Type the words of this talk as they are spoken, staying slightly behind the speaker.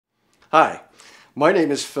Hi, my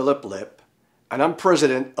name is Philip Lip, and I'm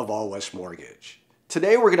president of All West Mortgage.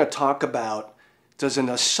 Today we're going to talk about, does an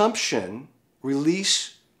assumption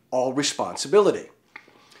release all responsibility?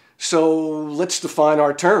 So let's define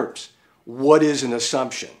our terms. What is an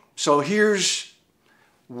assumption? So here's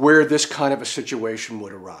where this kind of a situation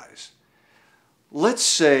would arise. Let's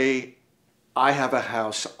say I have a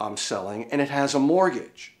house I'm selling and it has a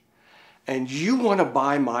mortgage, and you want to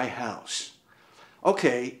buy my house.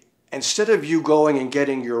 Okay, instead of you going and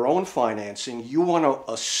getting your own financing, you want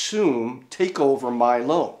to take over my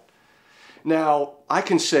loan. Now, I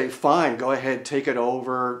can say, fine, go ahead, take it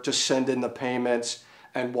over, just send in the payments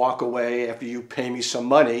and walk away after you pay me some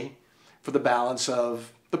money for the balance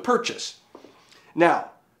of the purchase.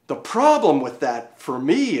 Now, the problem with that for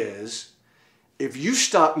me is, if you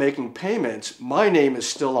stop making payments, my name is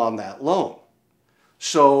still on that loan.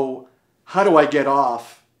 So how do I get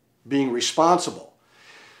off being responsible?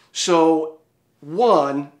 So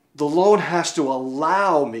one, the loan has to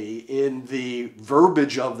allow me, in the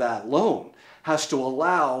verbiage of that loan, has to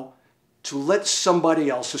allow to let somebody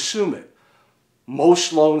else assume it.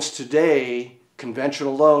 Most loans today,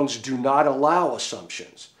 conventional loans, do not allow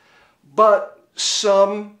assumptions, but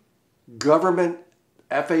some government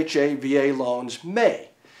FHA, VA loans may.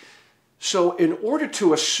 So in order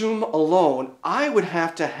to assume a loan, I would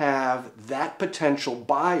have to have that potential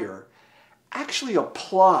buyer actually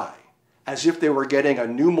apply as if they were getting a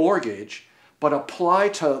new mortgage, but apply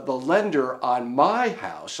to the lender on my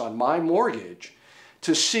house, on my mortgage,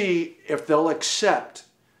 to see if they'll accept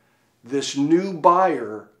this new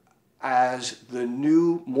buyer as the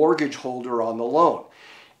new mortgage holder on the loan.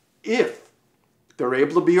 If they're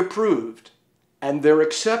able to be approved and they're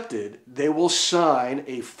accepted, they will sign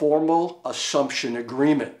a formal assumption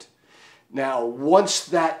agreement. Now, once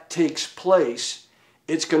that takes place,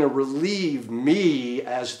 it's going to relieve me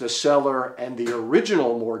as the seller and the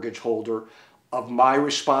original mortgage holder of my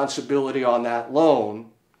responsibility on that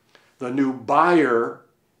loan. The new buyer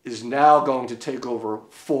is now going to take over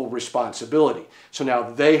full responsibility. So now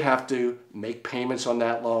they have to make payments on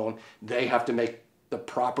that loan. They have to make the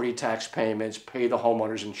property tax payments, pay the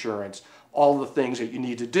homeowner's insurance, all the things that you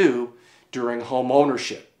need to do during home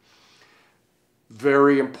ownership.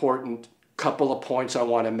 Very important couple of points I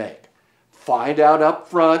want to make. Find out up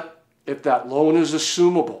front if that loan is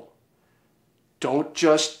assumable. Don't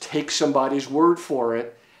just take somebody's word for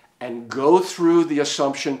it, and go through the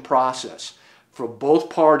assumption process. For both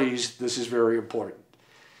parties, this is very important.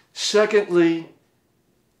 Secondly,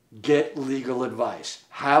 get legal advice.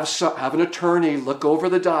 Have an attorney look over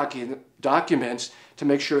the documents to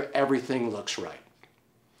make sure everything looks right.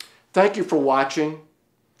 Thank you for watching.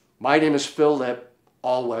 My name is Phil Lip,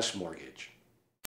 All West Mortgage.